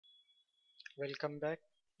Welcome back.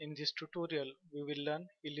 In this tutorial, we will learn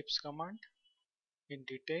ellipse command in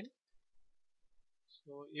detail.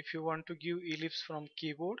 So if you want to give ellipse from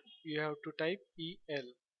keyboard, you have to type EL.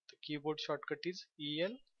 The keyboard shortcut is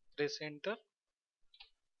EL, press enter.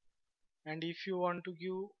 And if you want to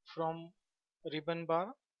give from ribbon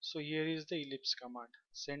bar, so here is the ellipse command.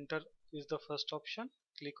 Center is the first option.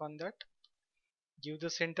 Click on that. Give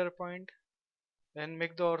the center point. Then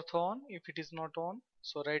make the ortho on if it is not on.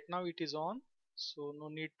 So right now it is on. So no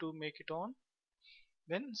need to make it on.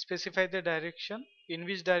 Then specify the direction, in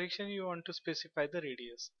which direction you want to specify the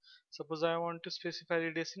radius. Suppose I want to specify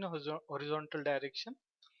radius in a horizontal direction,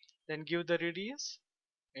 then give the radius,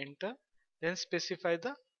 enter, then specify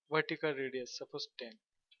the vertical radius, suppose 10.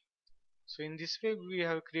 So in this way we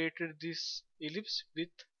have created this ellipse with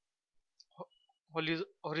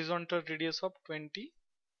horizontal radius of 20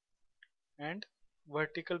 and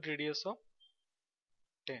vertical radius of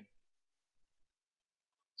 10.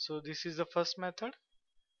 So this is the first method.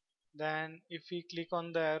 Then if we click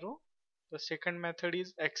on the arrow, the second method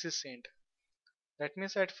is axis end. That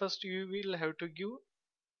means at first you will have to give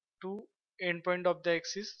two endpoint of the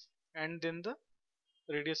axis and then the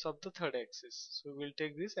radius of the third axis. So we'll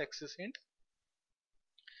take this axis end,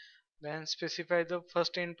 then specify the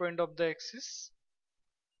first endpoint of the axis,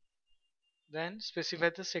 then specify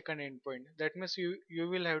the second endpoint. That means you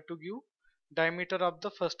will have to give diameter of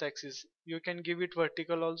the first axis. You can give it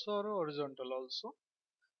vertical also or horizontal also.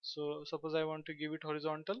 So suppose I want to give it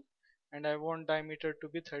horizontal and I want diameter to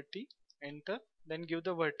be 30, enter, then give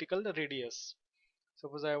the vertical the radius.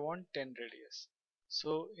 Suppose I want 10 radius.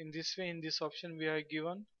 So in this way, in this option we are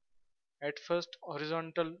given at first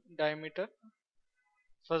horizontal diameter,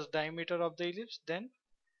 first diameter of the ellipse, then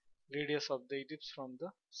radius of the ellipse from the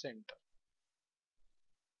center.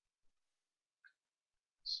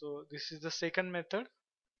 So this is the second method.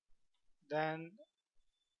 Then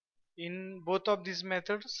in both of these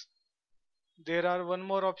methods there are one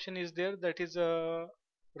more option is there, that is a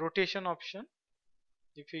rotation option.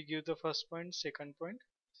 If we give the first point, second point,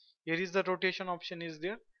 here is the rotation option is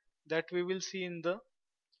there, that we will see in the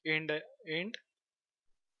end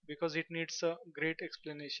because it needs a great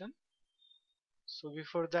explanation. So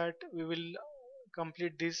before that we will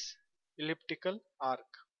complete this elliptical arc.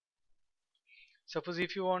 Suppose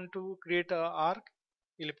if you want to create a arc,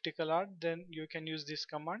 elliptical arc, then you can use this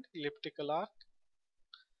command elliptical arc.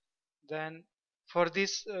 Then for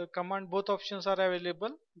this command both options are available,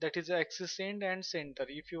 that is axis end and center.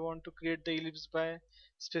 If you want to create the ellipse by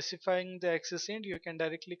specifying the axis end, you can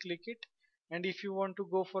directly click it, and if you want to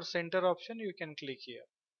go for center option, you can click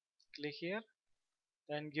here,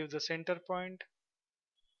 then give the center point,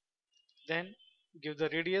 then give the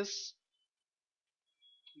radius,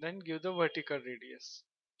 then give the vertical radius.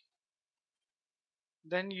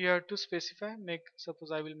 Then you have to specify, make, suppose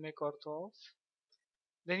I will make ortho of,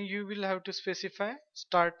 then you will have to specify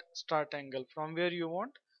start angle from where you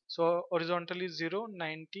want. So horizontally 0,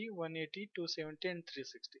 90, 180, 270 and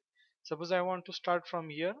 360. Suppose I want to start from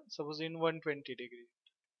here, suppose in 120 degree,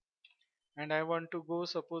 and I want to go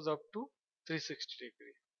suppose up to 360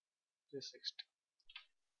 degree, 360.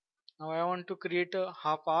 Now I want to create a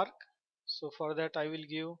half arc, so for that I will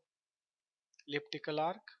give elliptical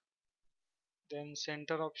arc, then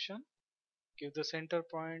center option, give the center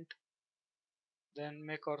point, then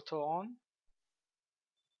make ortho on,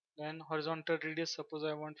 then horizontal radius suppose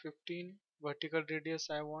I want 15, vertical radius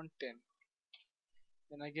I want 10,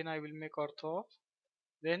 then again I will make ortho of,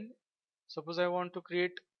 then suppose I want to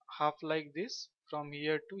create half like this from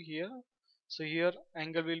here to here, so here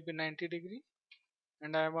angle will be 90 degree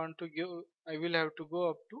and I want to give, I will have to go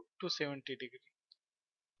up to 270 degree.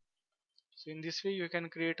 So in this way you can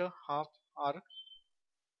create a half arc.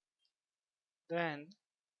 Then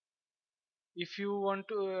if you want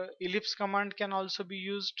to ellipse command can also be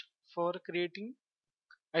used for creating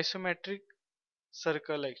isometric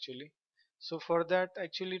circle actually. So for that,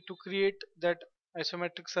 actually to create that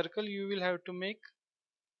isometric circle you will have to make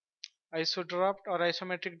isodraft or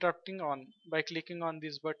isometric drafting on by clicking on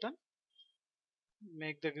this button,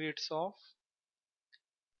 make the grids off.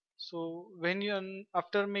 So when you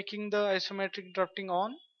after making the isometric drafting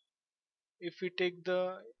on, if we take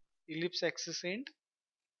the ellipse axis end,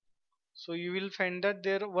 so you will find that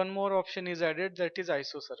there one more option is added, that is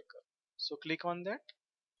iso circle. So click on that,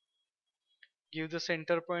 give the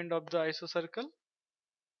center point of the iso circle,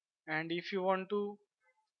 and if you want to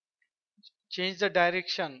change the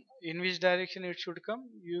direction in which direction it should come,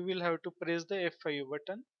 you will have to press the F5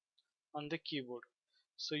 button on the keyboard.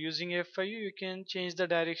 So using F5 you can change the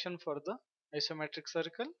direction for the isometric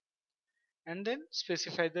circle and then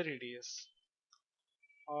specify the radius.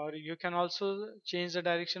 or you can also change the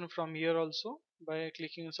direction from here also by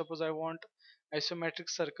clicking. Suppose I want isometric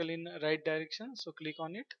circle in right direction, so click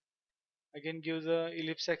on it. Again give the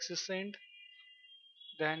ellipse axis end,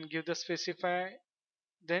 then give the specify,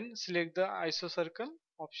 then select the iso circle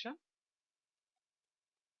option,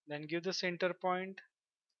 then give the center point,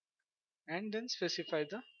 and then specify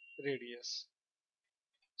the radius.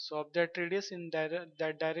 So of that radius in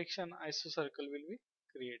that direction iso circle will be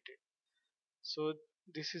created. So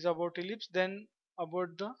this is about ellipse. Then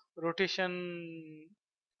about the rotation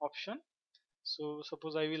option. So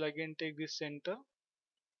suppose I will again take this center,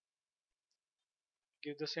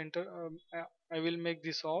 give the center, I will make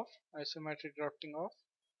this off, isometric drafting off.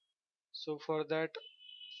 So for that,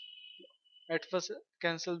 at first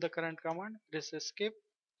cancel the current command, press escape,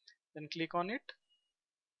 then click on it.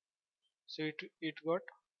 So it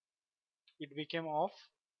became off.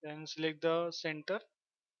 Then select the center,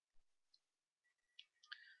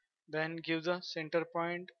 then give the center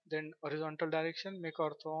point, then horizontal direction, make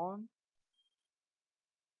ortho on,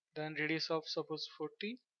 then radius of suppose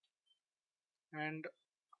 40, and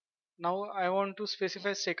now I want to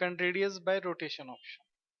specify second radius by rotation option.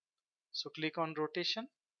 So click on rotation.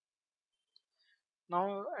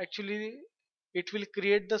 Now actually it will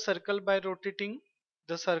create the circle by rotating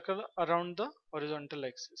the circle around the horizontal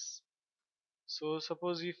axis. So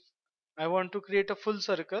suppose if I want to create a full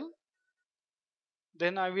circle,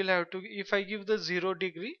 then I will have to, if I give the 0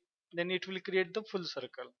 degree, then it will create the full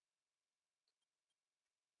circle.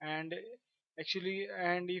 And actually,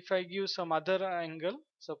 and if I give some other angle,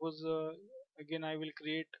 suppose again I will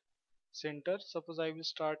create center. Suppose I will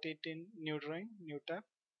start it in new drawing, new tab.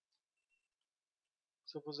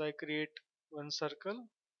 Suppose I create one circle,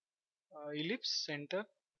 ellipse center,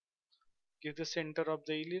 give the center of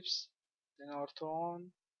the ellipse, then ortho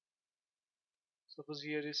on. Suppose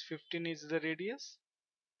here is 15 is the radius,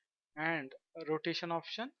 and a rotation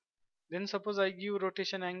option. Then suppose I give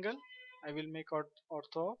rotation angle, I will make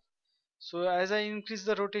ortho off. So as I increase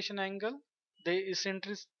the rotation angle, the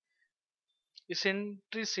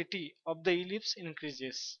eccentricity of the ellipse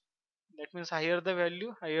increases. That means higher the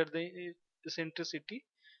value, higher the eccentricity,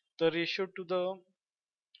 the ratio to the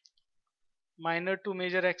minor to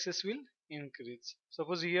major axis will increase.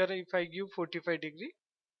 Suppose here if I give 45 degree,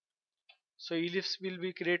 so ellipse will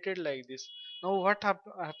be created like this. Now what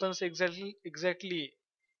happens exactly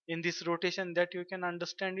in this rotation, that you can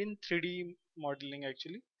understand in 3D modeling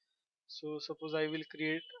actually. So suppose I will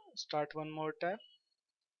create, start one more tab,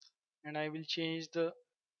 and I will change the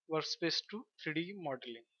workspace to 3D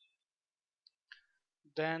modeling.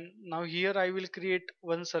 Then now here I will create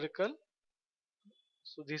one circle.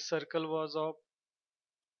 So this circle was of,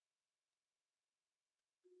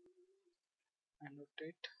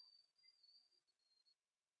 annotate.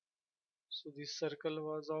 So this circle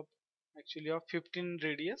was of actually of 15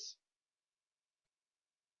 radius.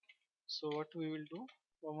 So what we will do,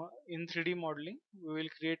 in 3D modeling we will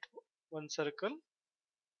create one circle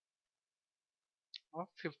of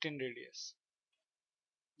 15 radius.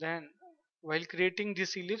 Then while creating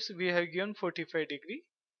this ellipse we have given 45 degree.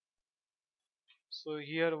 So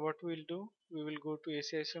here what we will do, we will go to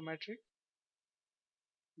AC isometric,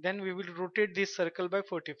 then we will rotate this circle by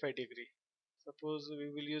 45 degree. Suppose we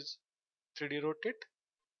will use 3D rotate,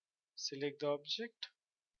 select the object,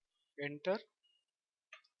 enter.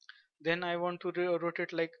 Then I want to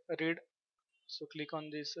rotate like a red, so click on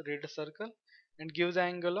this red circle and give the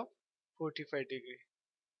angle of 45 degree.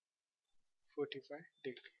 45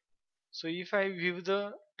 degree. So if I view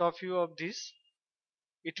the top view of this,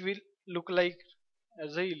 it will look like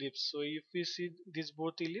as a ellipse. So if we see these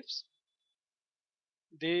both ellipse,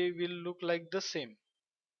 they will look like the same,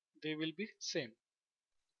 they will be same.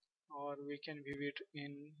 Or we can view it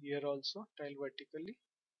in here also, tile vertically,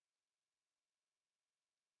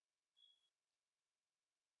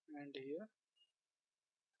 and here.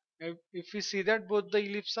 If we see that both the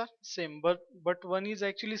ellipses are same, but one is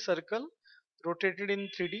actually circle rotated in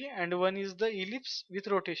 3D, and one is the ellipse with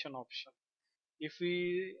rotation option. If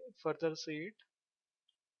we further see it,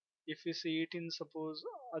 if we see it in suppose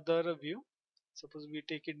other view, suppose we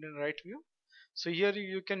take it in right view, so here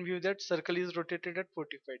you can view that circle is rotated at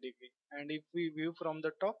 45 degree, and if we view from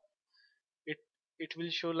the top, it it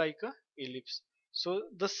will show like a ellipse. So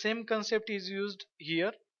the same concept is used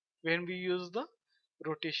here when we use the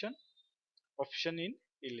rotation option in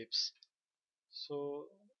ellipse. So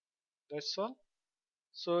that's all.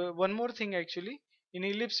 So one more thing actually, in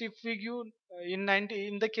ellipse if we give in 90,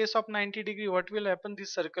 in the case of 90 degree, what will happen,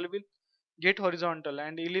 this circle will get horizontal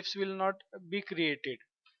and ellipse will not be created.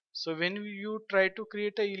 So when you try to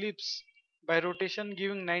create a ellipse by rotation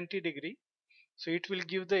giving 90 degree, So it will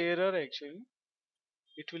give the error actually.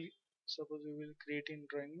 It will, suppose we will create in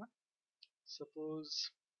drawing one. Suppose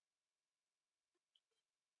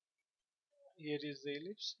here is the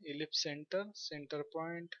ellipse, ellipse center, center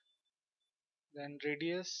point, then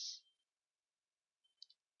radius,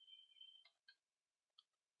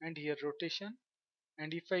 and here rotation.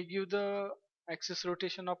 And if I give the axis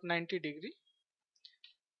rotation of 90 degree,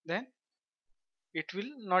 then it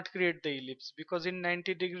will not create the ellipse, because in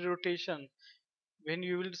 90-degree rotation, when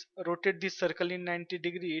you will rotate this circle in 90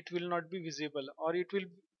 degree, it will not be visible, or it will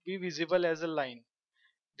be visible as a line.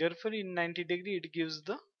 Therefore in 90 degree it gives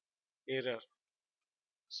the error.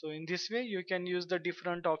 So in this way you can use the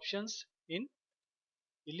different options in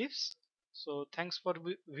ellipse. So thanks for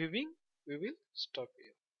viewing. We will stop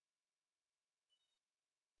here.